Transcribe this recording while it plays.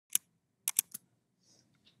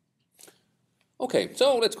Okay,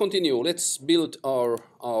 so let's continue. Let's build our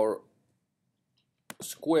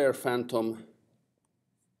square phantom.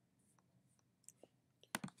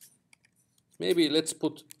 Maybe let's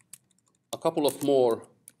put a couple of more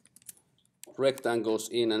rectangles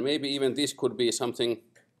in, and maybe even this could be something.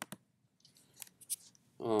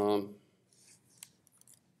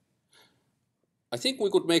 I think we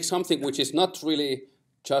could make something which is not really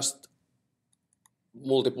just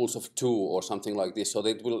multiples of 2 or something like this, so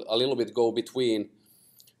that it will a little bit go between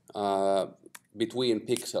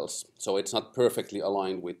pixels, so it's not perfectly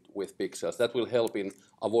aligned with pixels. That will help in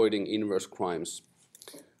avoiding inverse crimes.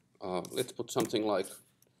 Let's put something like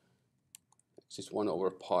this is 1 over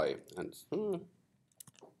pi, and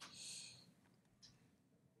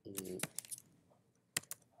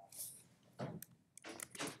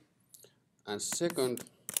and second,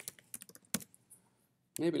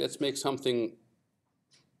 maybe let's make something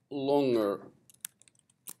longer.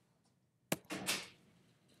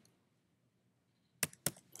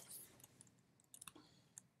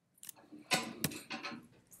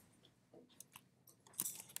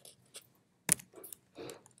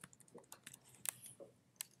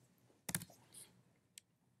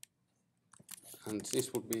 And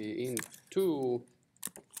this would be in 2.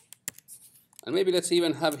 And maybe let's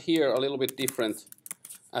even have here a little bit different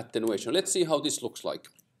attenuation. Let's see how this looks like.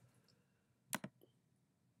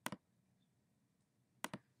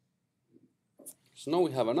 So now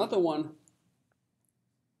we have another one.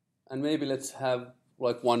 And maybe let's have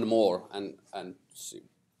like one more and see.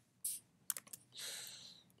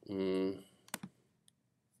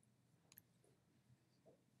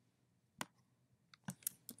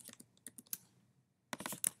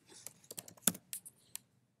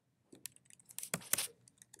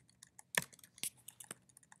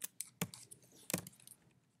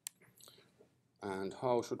 And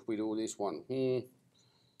how should we do this one?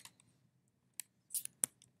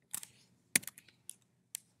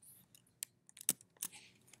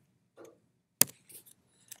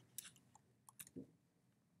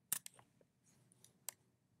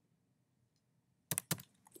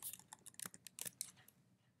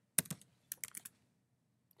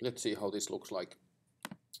 Let's see how this looks like.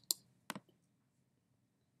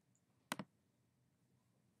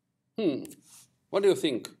 What do you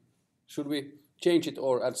think? Should we change it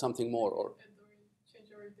or add something more? Or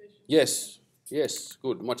change orientation? Yes, yes,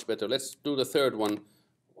 good, much better. Let's do the third one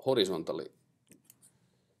horizontally.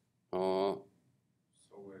 So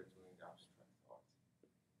we're doing abstract thought.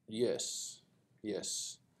 Yes,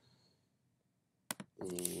 yes.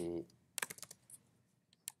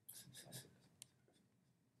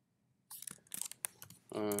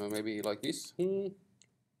 Maybe like this.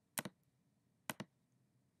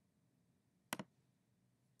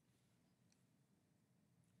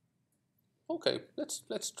 Okay,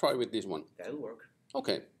 let's try with this one. That'll work.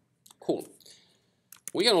 Okay, cool.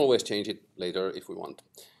 We can always change it later if we want.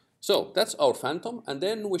 So that's our phantom, and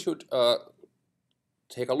then we should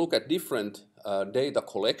take a look at different data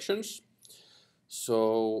collections.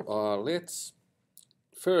 So let's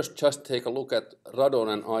first just take a look at radon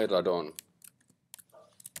and iradon.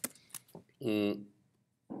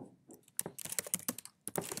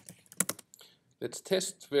 Let's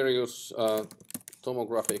test various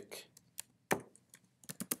tomographic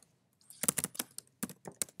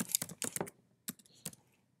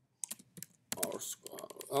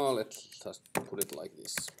let's just put it like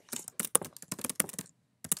this.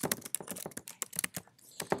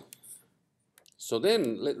 So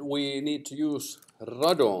then we need to use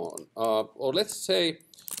radon, or let's say,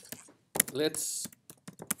 let's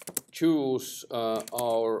choose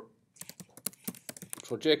our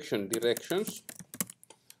projection directions,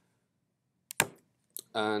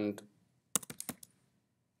 and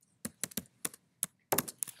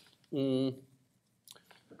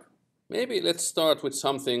maybe let's start with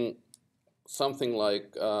something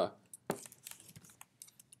like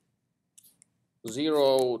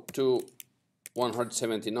 0 to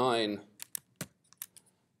 179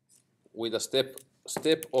 with a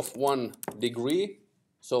step of 1 degree,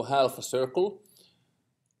 so half a circle,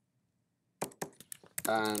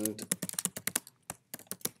 and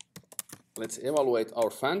let's evaluate our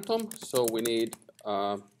phantom. So we need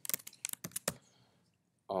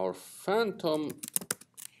our phantom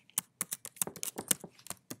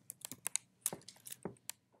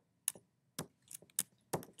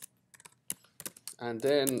and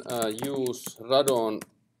then use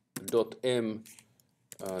radon.m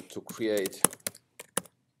to create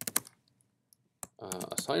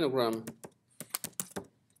a sinogram.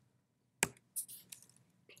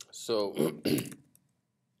 So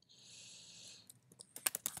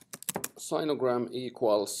sinogram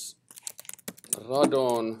equals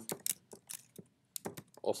radon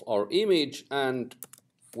of our image and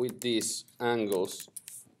with these angles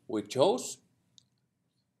we chose.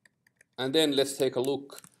 And then let's take a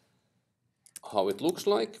look how it looks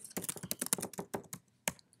like.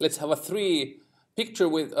 Let's have a picture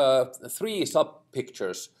with 3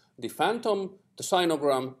 sub-pictures: the phantom, the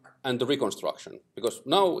sinogram, and the reconstruction. Because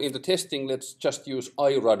now in the testing, let's just use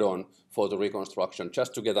iRadon for the reconstruction,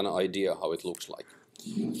 just to get an idea how it looks like.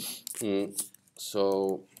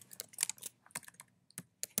 So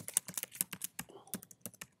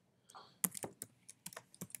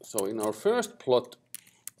in our first plot,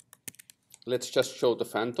 let's just show the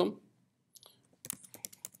phantom.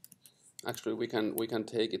 Actually, we can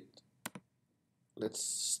take it. Let's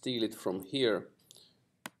steal it from here.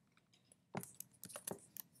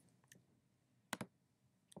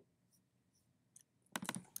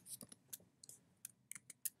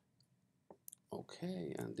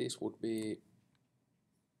 Okay, and this would be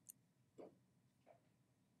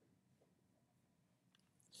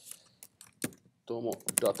Tomo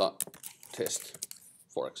data test,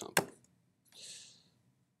 for example.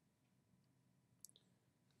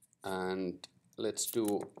 And let's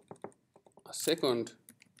do a second.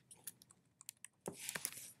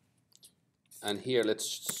 And here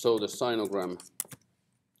let's show the sinogram.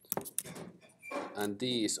 And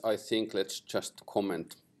these, I think, let's just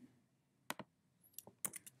comment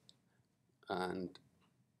and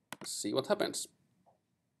see what happens.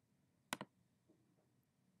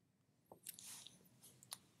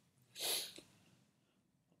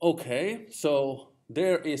 Okay, so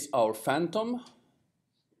there is our phantom.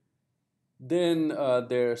 Then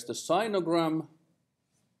there's the sinogram.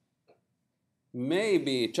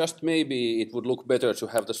 Maybe, just maybe, it would look better to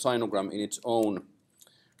have the sinogram in its own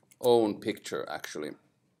picture, actually.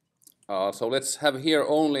 So let's have here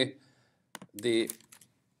only the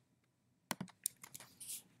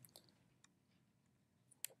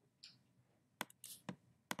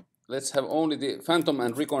phantom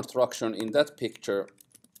and reconstruction in that picture.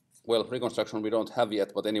 Well, reconstruction we don't have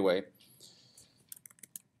yet, but anyway.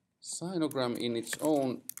 Sinogram in its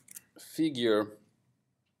own figure.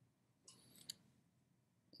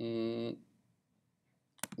 Maybe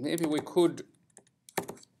we could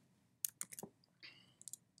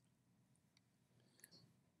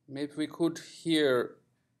here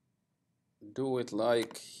do it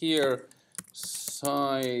like here,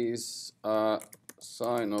 size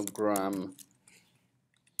sinogram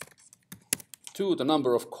to the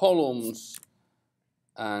number of columns,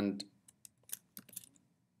 and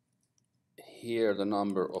here the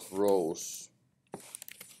number of rows.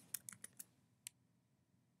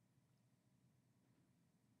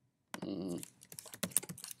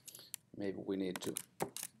 Maybe we need to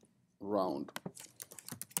round.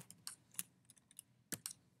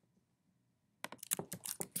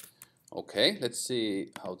 Okay, let's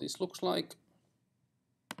see how this looks like.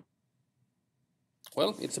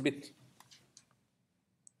 Well, it's a bit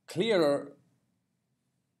clearer.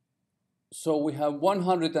 So we have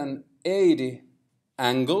 180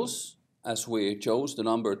 angles, as we chose the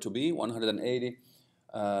number to be, 180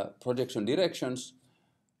 projection directions.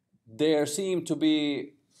 There seem to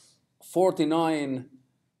be 49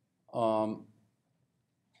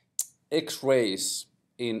 X-rays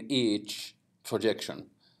in each projection.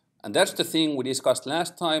 And that's the thing we discussed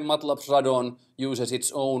last time. Matlab's radon uses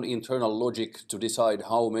its own internal logic to decide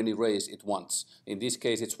how many rays it wants. In this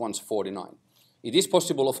case, it wants 49. It is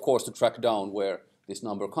possible, of course, to track down where this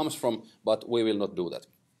number comes from, but we will not do that.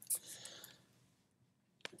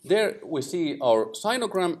 There we see our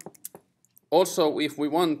sinogram. Also, if we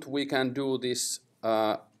want, we can do this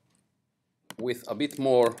with a bit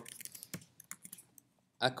more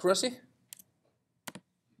accuracy.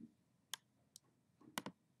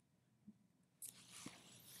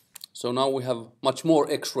 So now we have much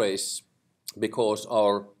more X-rays because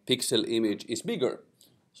our pixel image is bigger.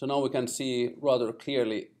 So now we can see rather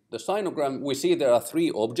clearly the sinogram. We see there are 3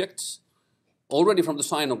 objects. Already from the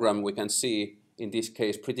sinogram we can see, in this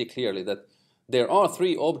case, pretty clearly that there are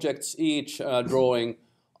 3 objects, each drawing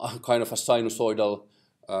kind of a sinusoidal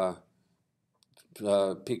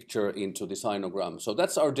picture into the sinogram. So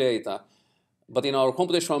that's our data. But in our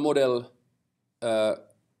computational model,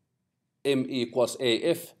 m equals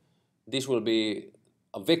AF, this will be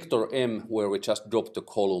a vector m where we just drop the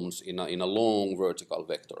columns in a long vertical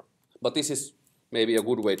vector. But this is maybe a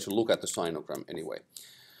good way to look at the sinogram anyway.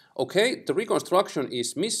 Okay, the reconstruction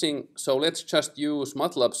is missing, so let's just use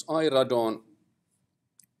Matlab's iRadon.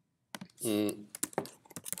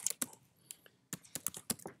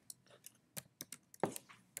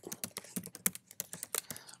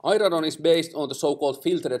 iRadon is based on the so-called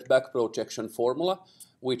filtered back projection formula,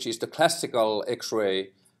 which is the classical X-ray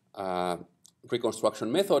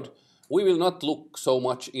reconstruction method. We will not look so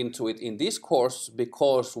much into it in this course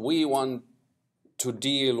because we want to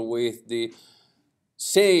deal with the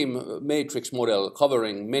same matrix model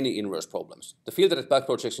covering many inverse problems. The filtered back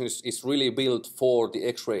projection is really built for the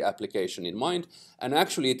X-ray application in mind, and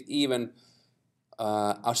actually it even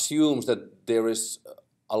assumes that there is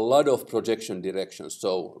a lot of projection directions,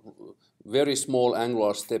 so very small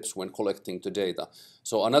angular steps when collecting the data.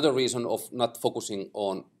 So another reason of not focusing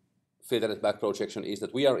on filtered back projection is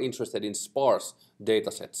that we are interested in sparse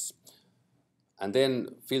data sets. And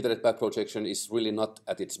then filtered back projection is really not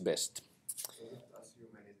at its best. Does it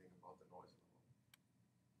assume anything about the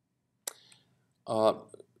noise?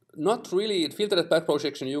 Not really. Filtered back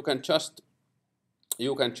projection, you can just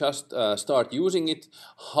start using it.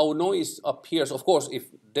 How noise appears, of course, if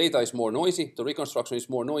data is more noisy, the reconstruction is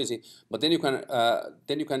more noisy, but then you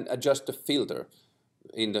can adjust the filter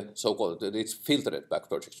in the so-called, it's filtered back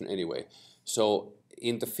projection anyway. So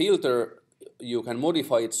in the filter, you can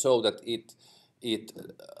modify it so that it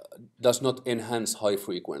does not enhance high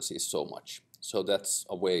frequencies so much. So that's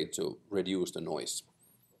a way to reduce the noise.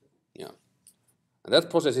 Yeah, and that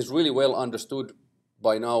process is really well understood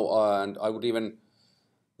by now, and I would even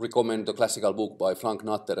recommend the classical book by Frank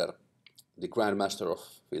Natterer, the grandmaster of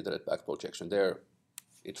filtered back projection. There,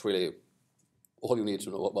 it's really all you need to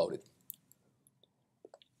know about it.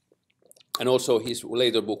 And also his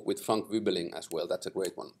later book with Frank Wübeling as well. That's a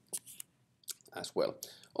great one as well.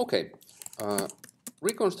 Okay,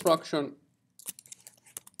 reconstruction.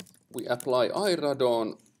 We apply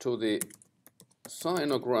iRadon to the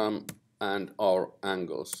sinogram and our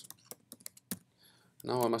angles.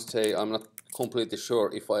 Now I must say I'm not completely sure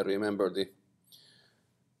if I remember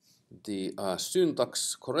the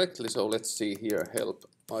syntax correctly. So let's see here. Help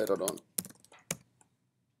iRadon.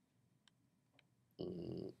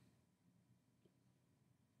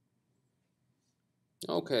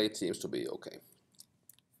 Okay, it seems to be okay.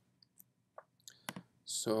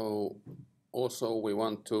 So also we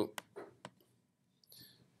want to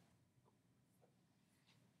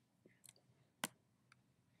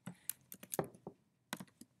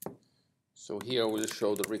so here we'll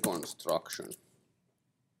show the reconstruction.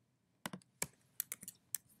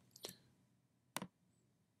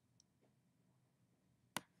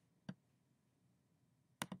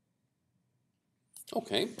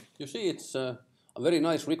 Okay, you see it's a very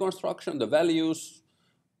nice reconstruction. The values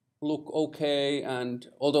look okay, and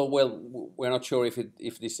although, well, we're not sure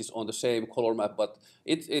if this is on the same color map, but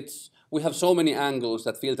we have so many angles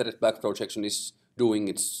that filtered back projection is doing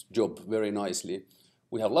its job very nicely.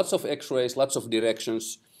 We have lots of X-rays, lots of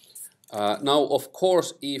directions. Now, of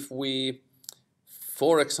course, if we,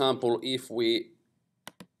 for example, if we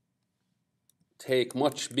take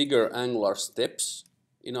much bigger angular steps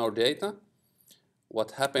in our data,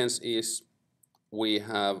 what happens is we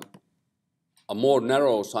have a more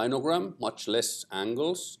narrow sinogram, much less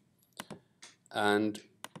angles, and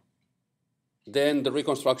then the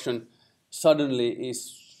reconstruction suddenly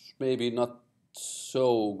is maybe not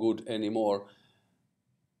so good anymore.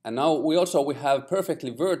 And now we have perfectly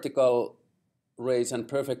vertical rays and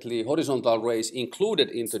perfectly horizontal rays included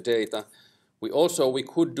in the data. We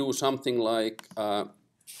could do something like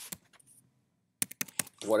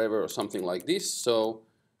something like this. So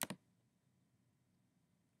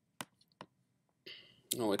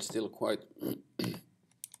no, it's still quite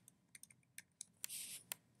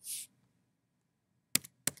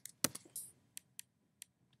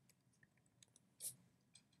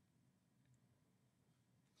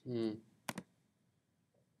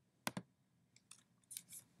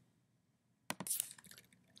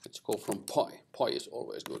Let's go from pi. Pi is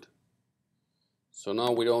always good. So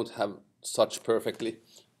now we don't have such perfectly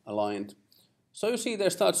aligned. So you see there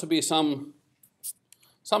starts to be some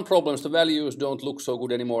problems. The values don't look so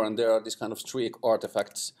good anymore, and there are these kind of streak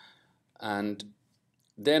artifacts. And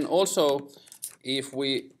then also, if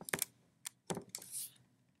you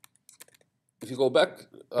go back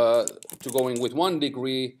to going with 1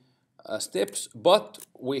 degree steps, but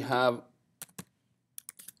we have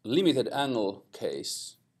limited angle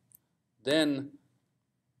case, then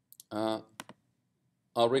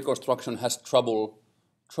our reconstruction has trouble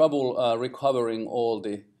recovering all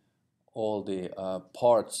the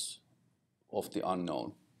parts of the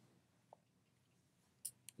unknown.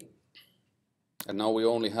 And now we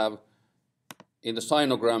only have, in the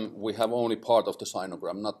sinogram, we have only part of the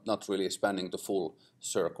sinogram, not really spanning the full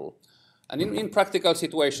circle. And in practical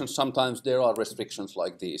situations, sometimes there are restrictions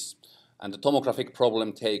like these. And the tomographic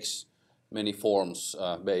problem takes many forms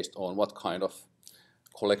based on what kind of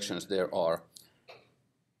collections there are.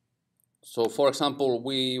 So for example,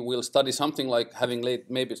 we will study something like having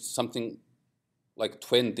maybe something like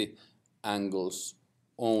 20 angles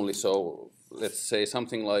only. So let's say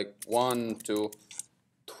something like 1 to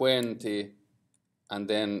 20, and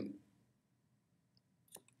then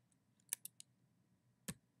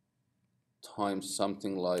times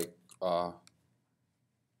something like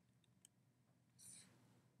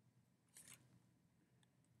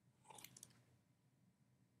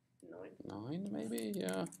 9 maybe,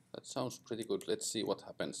 yeah, that sounds pretty good. Let's see what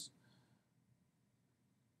happens.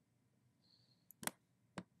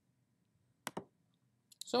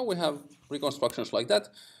 So we have reconstructions like that.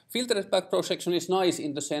 Filtered back projection is nice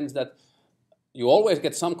in the sense that you always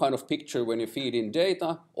get some kind of picture when you feed in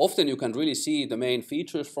data. Often you can really see the main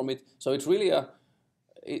features from it. So it's really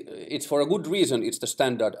it's for a good reason. It's the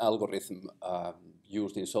standard algorithm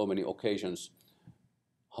used in so many occasions.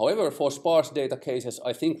 However, for sparse data cases,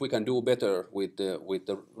 I think we can do better with the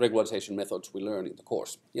regularization methods we learn in the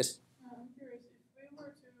course. Yes? I'm curious, if we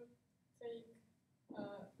were to take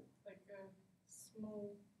like a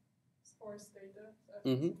small sparse data, so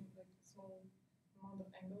Mm-hmm. like a small amount of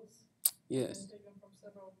angles, Yes. and take them from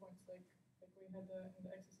several points, like we had in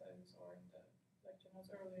the exercises or in the lecture notes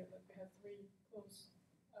earlier, like we had 3 close.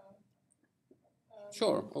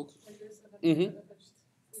 Sure. Okay. Like this, and then Mm-hmm. attached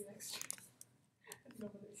 3 extra.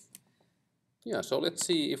 Nobody's. Yeah. So let's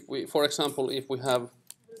see if we, for example, if we have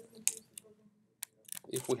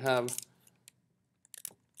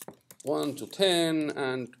 1 to 10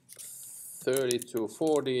 and 30 to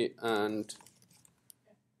 40 and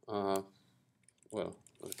well,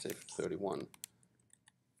 let's say 31,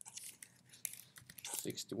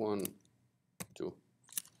 61 to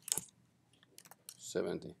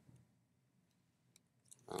 70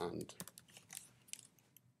 and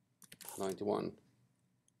 91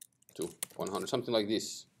 to 100, something like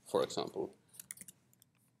this, for example.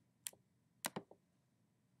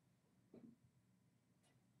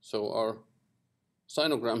 So our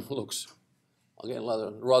sinogram looks again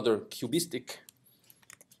rather cubistic,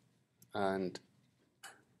 and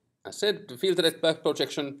as said, the filtered back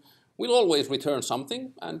projection will always return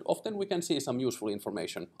something, and often we can see some useful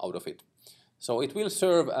information out of it. So it will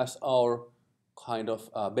serve as our kind of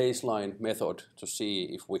baseline method to see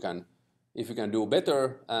if we can do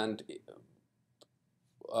better, and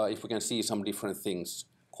if we can see some different things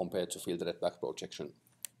compared to filtered back projection.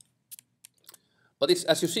 But it's,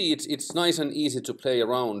 as you see, it's nice and easy to play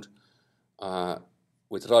around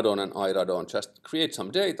with radon and iRadon. Just create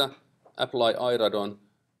some data, apply iRadon,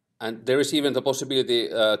 and there is even the possibility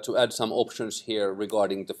to add some options here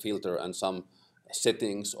regarding the filter and some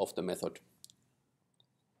settings of the method.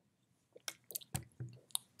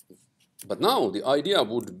 But now the idea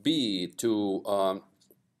would be to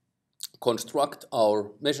construct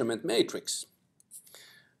our measurement matrix.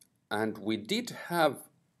 And we did have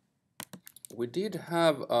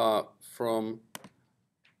from a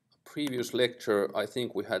previous lecture, I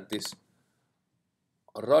think we had this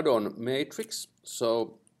radon matrix.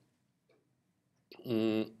 So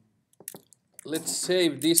let's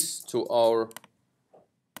save this to our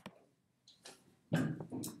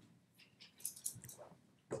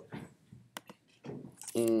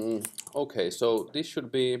okay, so this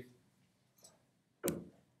should be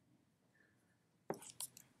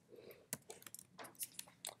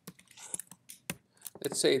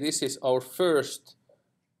let's say this is our first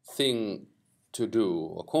thing to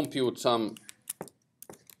do, compute some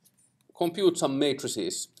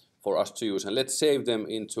matrices for us to use, and let's save them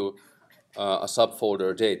into a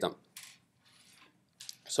subfolder data.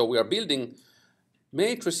 So we are building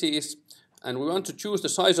matrices, and we want to choose the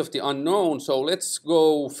size of the unknown. So let's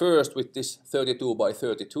go first with this 32 by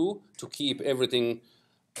 32 to keep everything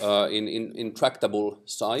in tractable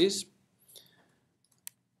size.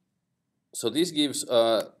 So this gives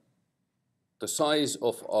the size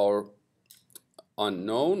of our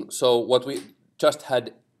unknown. So what we just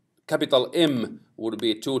had, capital M would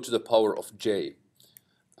be 2 to the power of j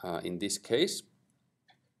in this case.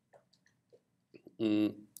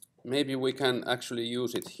 Maybe we can actually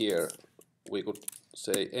use it here. We could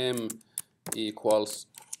say M equals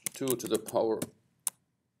 2 to the power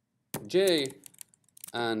j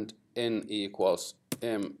and n equals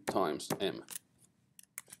m times m.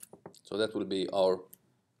 So that will be our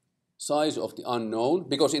size of the unknown,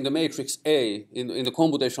 because in the matrix A, in the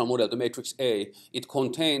computational model, the matrix A, it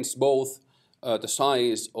contains both the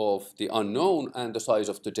size of the unknown and the size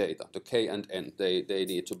of the data, the k and n. They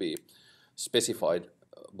need to be specified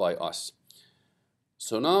by us.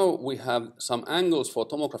 So now we have some angles for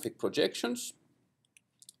tomographic projections.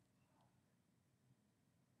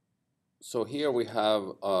 So here we have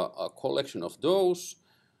a collection of those.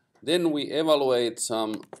 Then we evaluate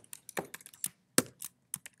some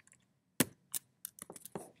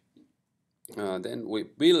then we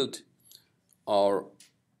build our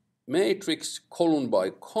matrix column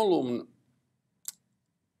by column.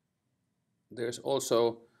 There's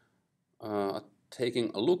also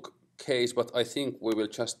taking a look case, but I think we will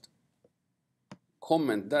just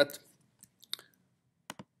comment that.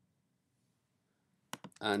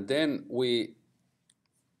 And then we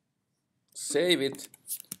save it.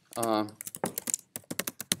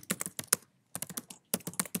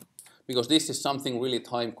 Because this is something really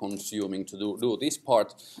time consuming to do this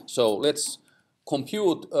part. So let's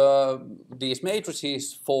compute these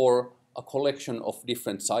matrices for a collection of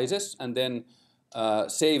different sizes and then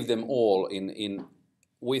save them all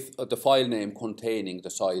with the file name containing the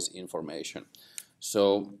size information.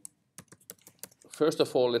 So first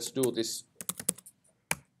of all, let's do this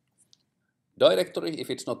directory. If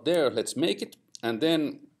it's not there, let's make it. And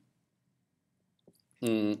then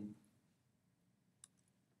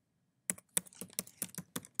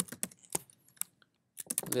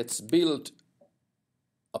let's build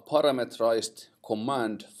a parameterized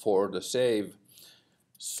command for the save.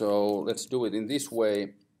 So let's do it in this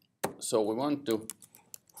way. So we want to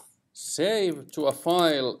save to a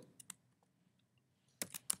file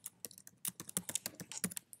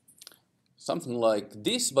something like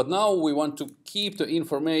this, but now we want to keep the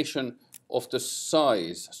information of the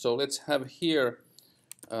size. So let's have here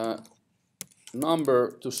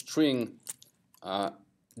number to string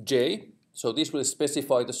j. So this will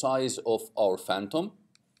specify the size of our phantom,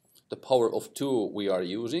 the power of 2 we are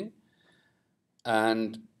using.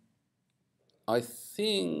 And I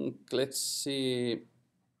think, let's see,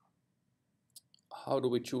 how do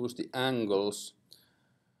we choose the angles?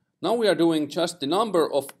 Now we are doing just the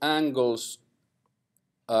number of angles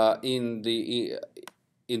in the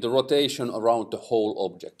rotation around the whole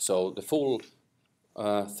object. So the full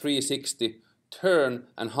 360 turn,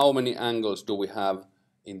 and how many angles do we have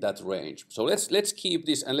in that range. So let's keep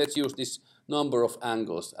this and let's use this number of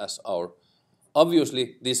angles as our.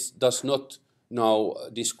 Obviously, this does not now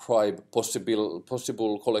describe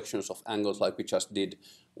possible collections of angles like we just did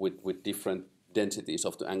with different densities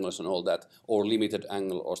of the angles and all that, or limited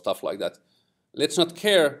angle or stuff like that. Let's not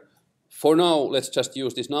care. For now, let's just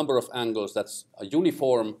use this number of angles. That's a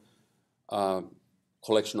uniform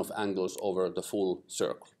collection of angles over the full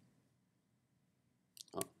circle.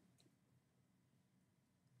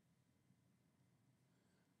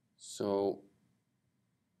 So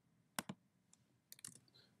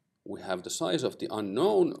we have the size of the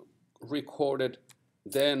unknown recorded.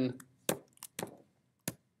 Then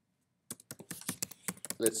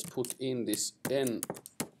let's put in this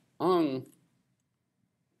n_ang.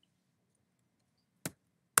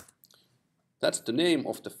 That's the name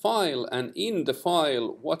of the file, and in the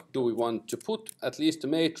file, what do we want to put? At least the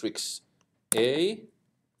matrix A.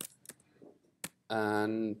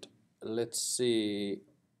 And let's see.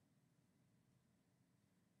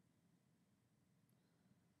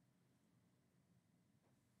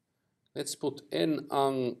 Let's put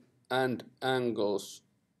n_ang and angles.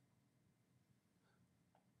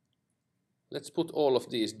 Let's put all of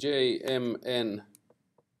these j, m, n,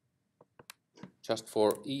 just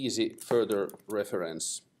for easy further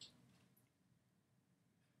reference.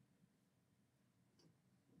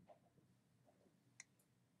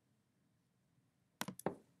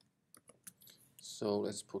 So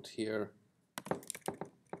let's put here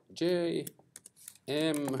j,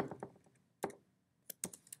 m,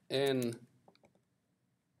 n,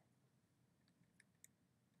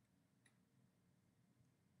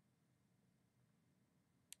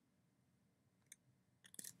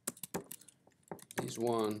 this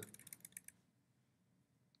one,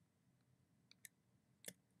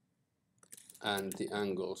 and the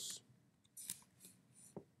angles.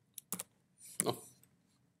 Oh.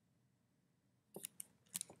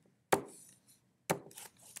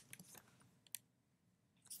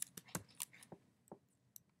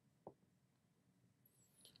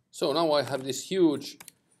 So now I have this huge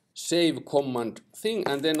save command thing,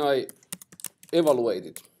 and then I evaluate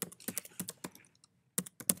it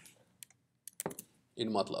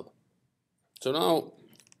in Matlab. So now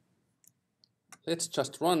let's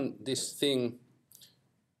just run this thing.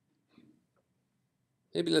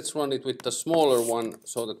 Maybe let's run it with the smaller one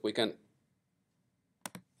so that we can,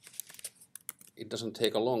 it doesn't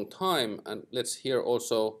take a long time. And let's here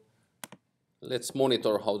also, let's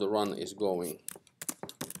monitor how the run is going.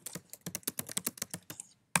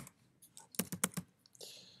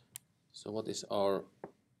 So what is our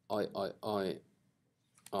I?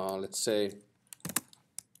 Let's say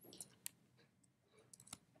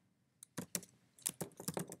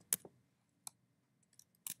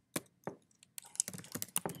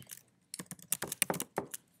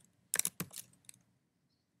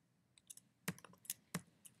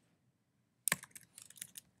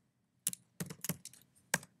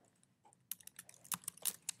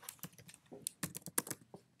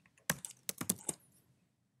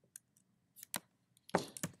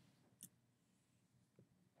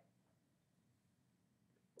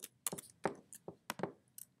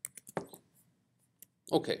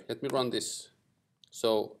Okay, let me run this.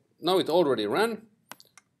 So now it already ran.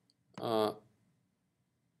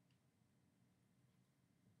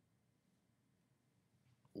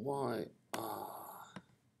 Why?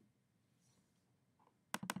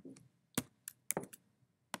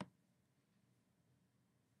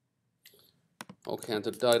 Okay, and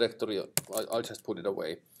the directory, I'll just put it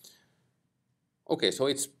away. Okay, so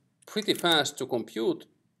it's pretty fast to compute,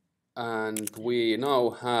 and we now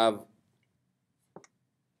have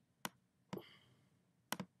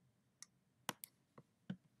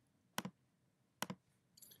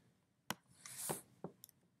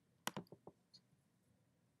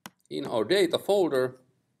in our data folder,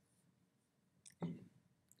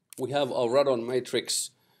 we have our radon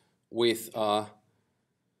matrix with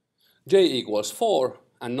j equals 4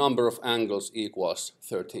 and number of angles equals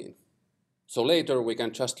 13. So later we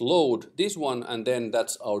can just load this one, and then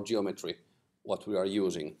that's our geometry, what we are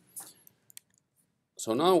using.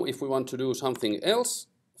 So now if we want to do something else,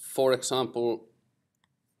 for example,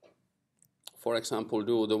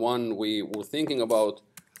 do the one we were thinking about,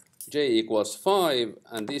 j equals 5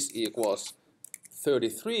 and this equals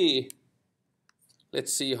 33.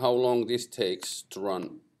 Let's see how long this takes to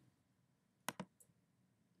run.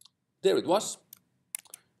 There it was.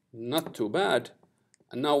 Not too bad.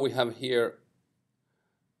 And now we have here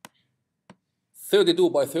 32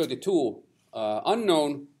 by 32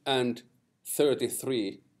 unknown and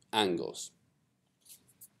 33 angles.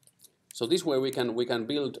 So this way we can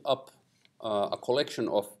build up a collection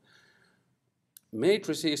of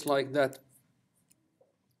matrices like that,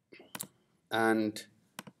 and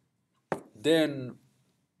then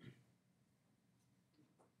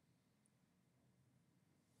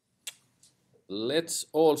let's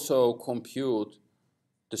also compute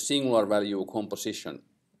the singular value composition.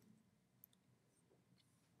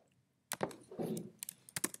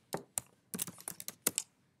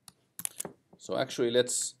 So actually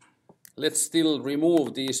let's still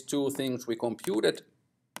remove these two things we computed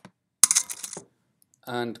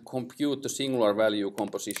and compute the singular value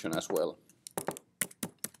composition as well.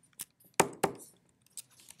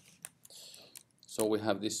 So we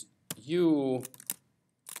have this u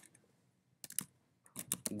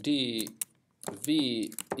d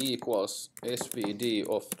v equals svd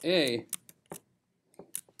of a,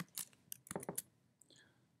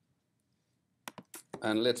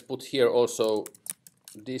 and let's put here also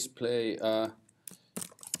display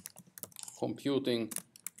computing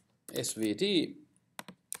svd,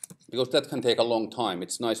 because that can take a long time.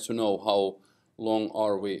 It's nice to know how long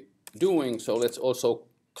are we doing. So let's also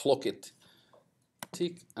clock it,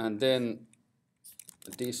 tick, and then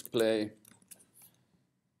display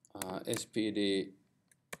spd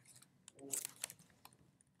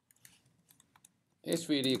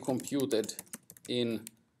svd computed in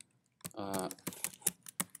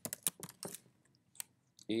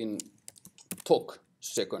TOC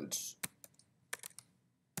seconds.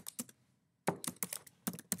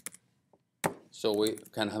 So we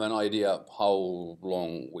can have an idea how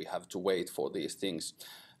long we have to wait for these things.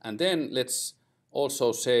 And then let's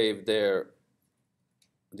also save there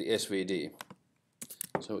the SVD.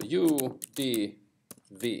 So UDV.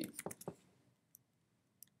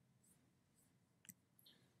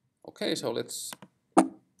 Okay, so let's,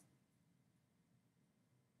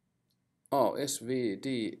 oh,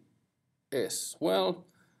 SVDS. Well,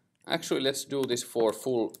 actually let's do this for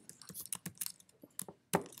full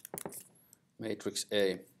matrix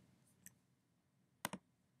A.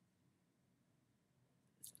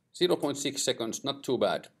 0.6 seconds, not too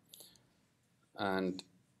bad. And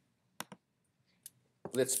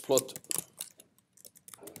let's plot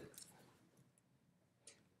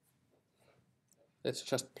let's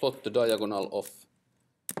just plot the diagonal of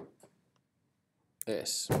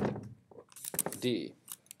S, D.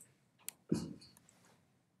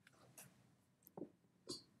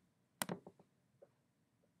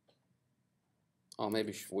 Oh,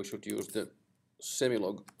 maybe we should use the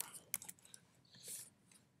semilog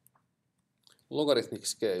logarithmic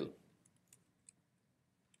scale.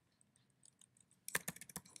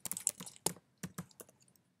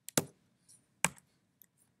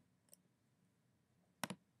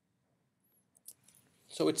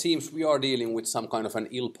 So it seems we are dealing with some kind of an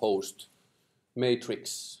ill-posed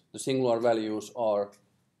matrix. The singular values are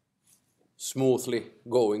smoothly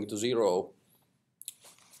going to zero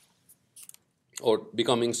or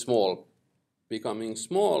becoming small.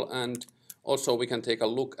 And also we can take a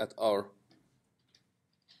look at our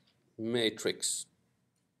matrix.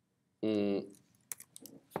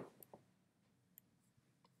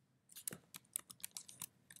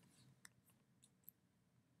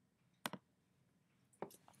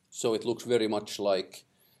 so it looks very much like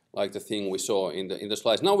the thing we saw in the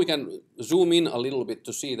slides. Now we can zoom in a little bit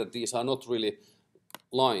to see that these are not really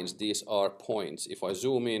lines, these are points. If I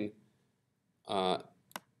zoom in,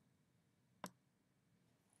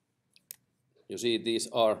 you see these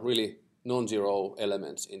are really non-zero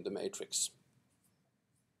elements in the matrix.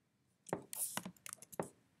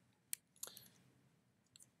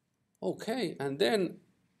 Okay, and then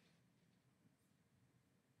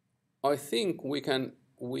I think we can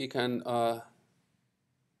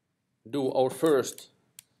do our first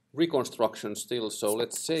reconstruction still. So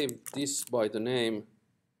let's save this by the name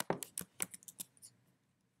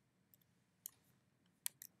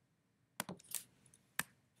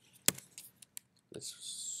let's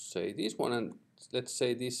say this one, and let's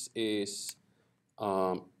say this is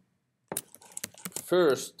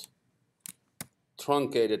first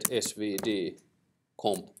truncated SVD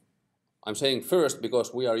comp. I'm saying first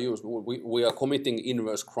because we are committing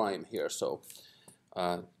inverse crime here, so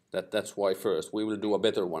that's why first. We will do a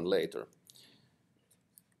better one later.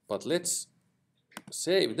 But let's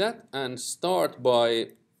save that and start by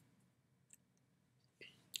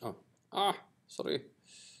sorry.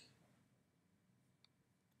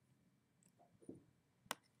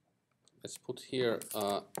 Let's put here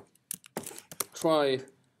try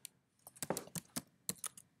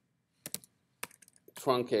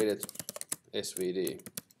truncated SVD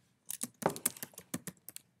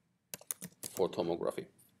for tomography.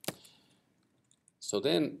 So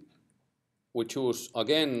then we choose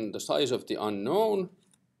again the size of the unknown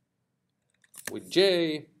with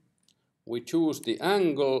J. We choose the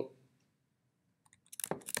angle,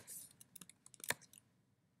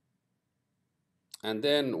 and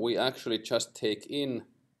then we actually just take in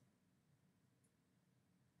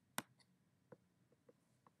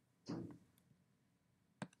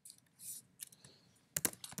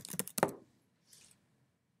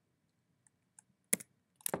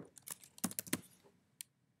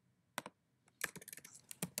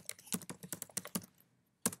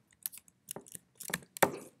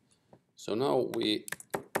so now we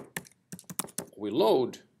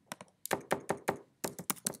load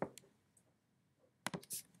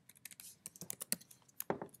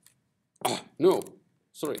no,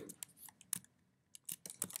 sorry.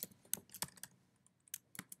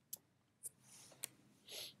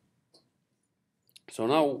 So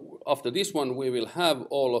now after this one we will have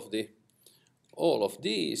all of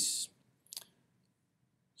these.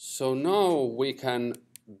 So now we can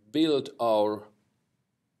build our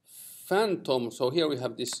phantom. So here we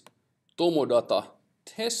have this tomodata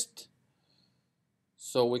test.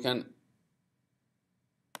 So we can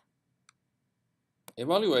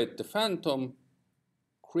evaluate the phantom,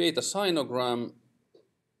 create a sinogram.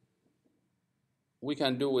 We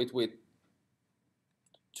can do it with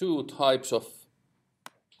two types of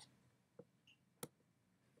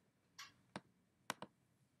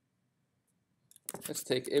let's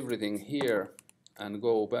take everything here and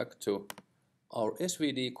go back to our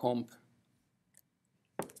SVD comp.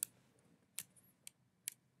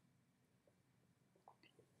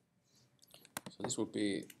 So this would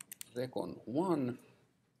be recon 1.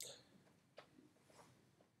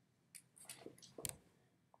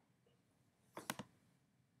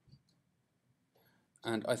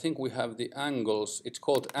 And I think we have the angles. It's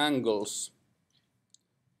called angles.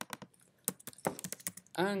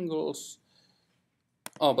 Angles.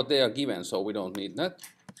 Oh, but they are given, so we don't need that.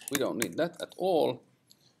 We don't need that at all.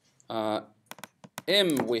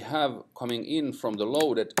 M we have coming in from the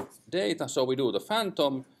loaded data, so we do the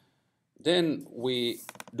phantom. Then we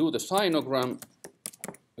do the sinogram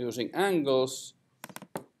using angles.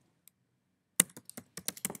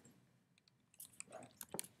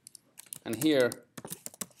 And here,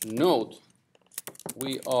 note,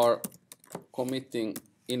 we are committing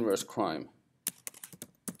inverse crime.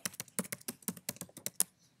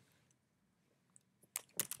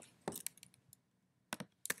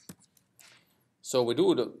 So we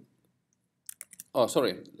do the, oh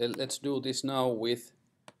sorry, let's do this now with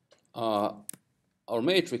our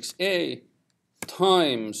matrix A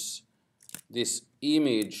times this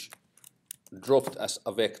image dropped as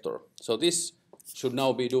a vector. So this should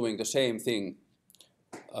now be doing the same thing.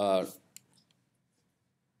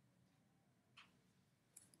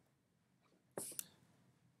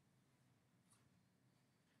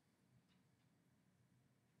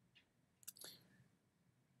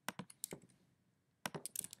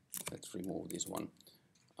 Let's remove this one.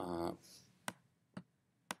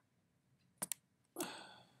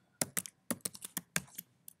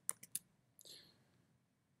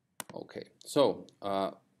 Okay, so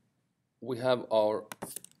we have our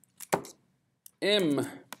M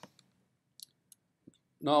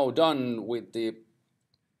now done with the,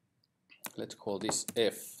 let's call this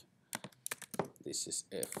F. This is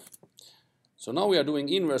F. So now we are doing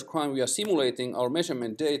inverse crime. We are simulating our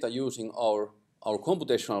measurement data using our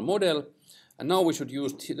computational model. And now we should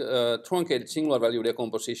use truncated singular value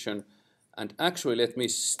decomposition. And actually, let me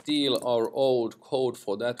steal our old code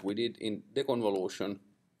for that we did in deconvolution.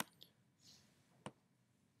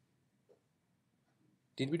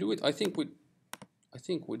 Did we do it? I think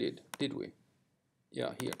we did. Did we?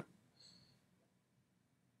 Yeah, here.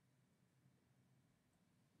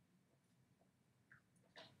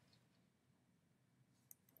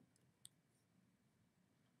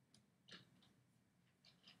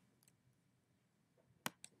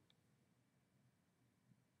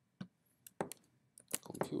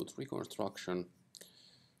 Compute reconstruction.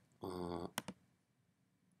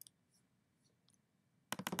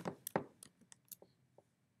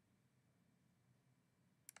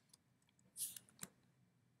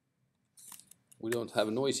 We don't have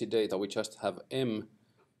noisy data, we just have M.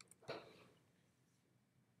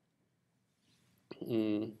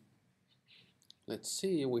 Let's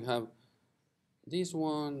see, we have this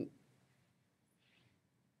one.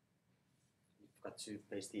 You've got to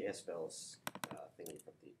paste the SVELs thing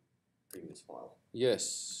from the previous file.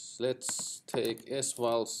 Yes, let's take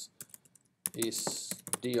SVALs is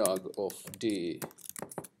diag of D.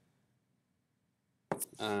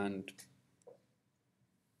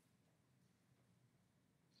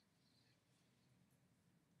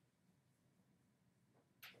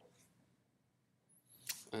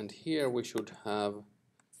 And here we should have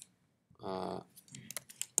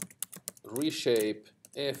reshape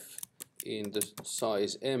F in the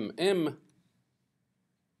size mm,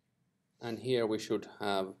 and here we should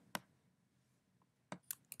have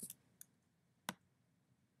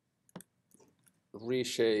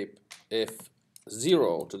reshape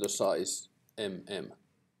F0 to the size mm,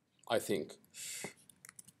 I think.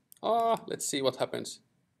 Let's see what happens.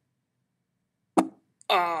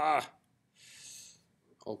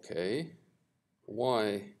 Okay,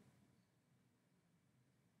 why?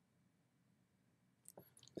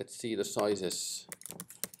 Let's see the sizes.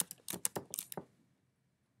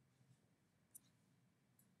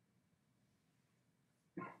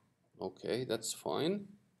 Okay, that's fine.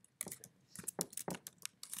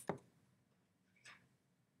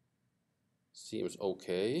 Seems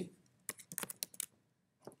okay.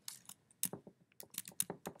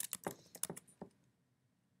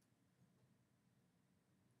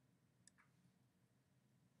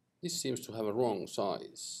 This seems to have a wrong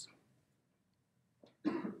size.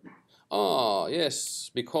 Yes,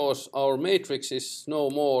 because our matrix is no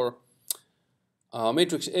more,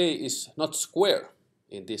 matrix A is not square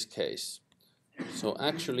in this case. So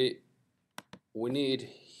actually, we need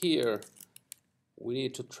here, we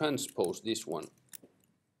need to transpose this one.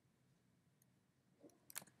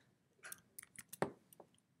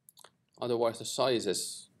 Otherwise, the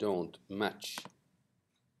sizes don't match.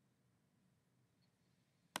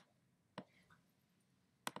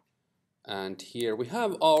 And here we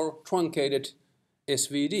have our truncated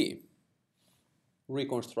SVD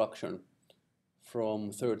reconstruction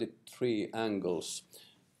from 33 angles.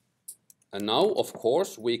 And now, of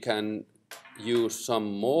course, we can use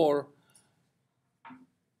some more.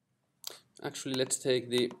 Actually, let's take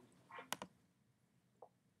the,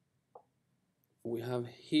 we have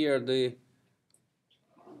here the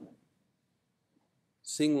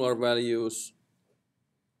singular values.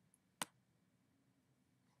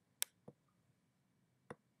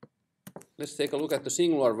 Let's take a look at the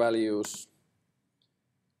singular values.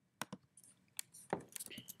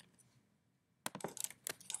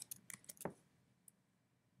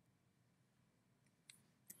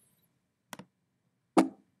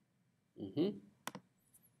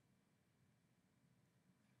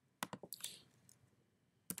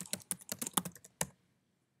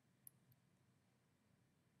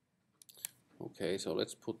 Okay, so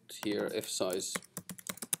let's put here F size.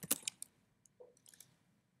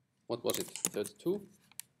 What was it? 32?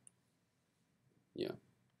 Yeah.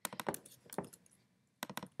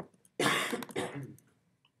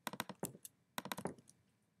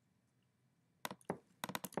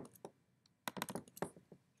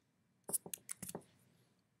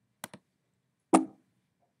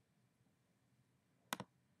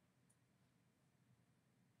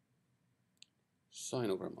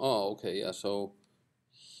 Sinogram. Oh, okay, yeah, so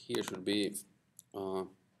here should be,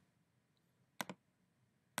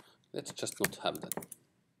 let's just not have that.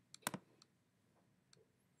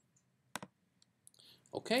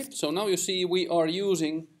 Okay, so now you see we are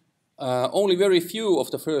using only very few of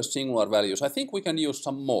the first singular values. I think we can use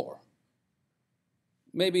some more.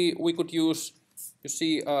 Maybe we could use you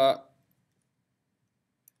see,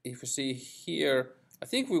 if you see here, I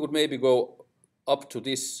think we would maybe go up to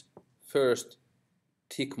this first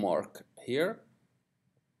tick mark here.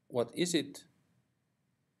 What is it?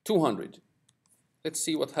 200. Let's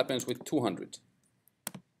see what happens with 200.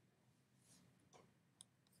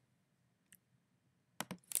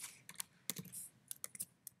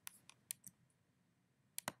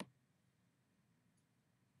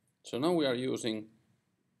 So now we are using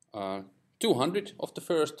 200 of the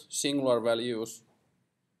first singular values,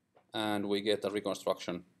 and we get a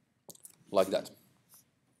reconstruction like that.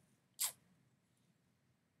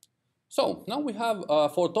 So now we have,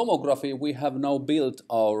 for tomography, we have now built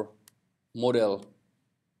our model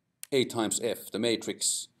A times F, the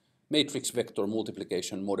matrix vector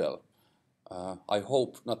multiplication model. I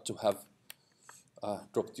hope not to have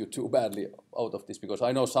dropped you too badly out of this, because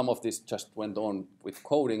I know some of this just went on with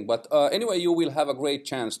coding, but anyway, you will have a great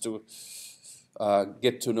chance to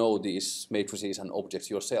get to know these matrices and objects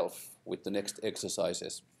yourself with the next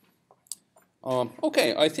exercises.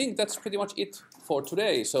 Okay, I think that's pretty much it for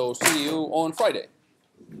today, so see you on Friday.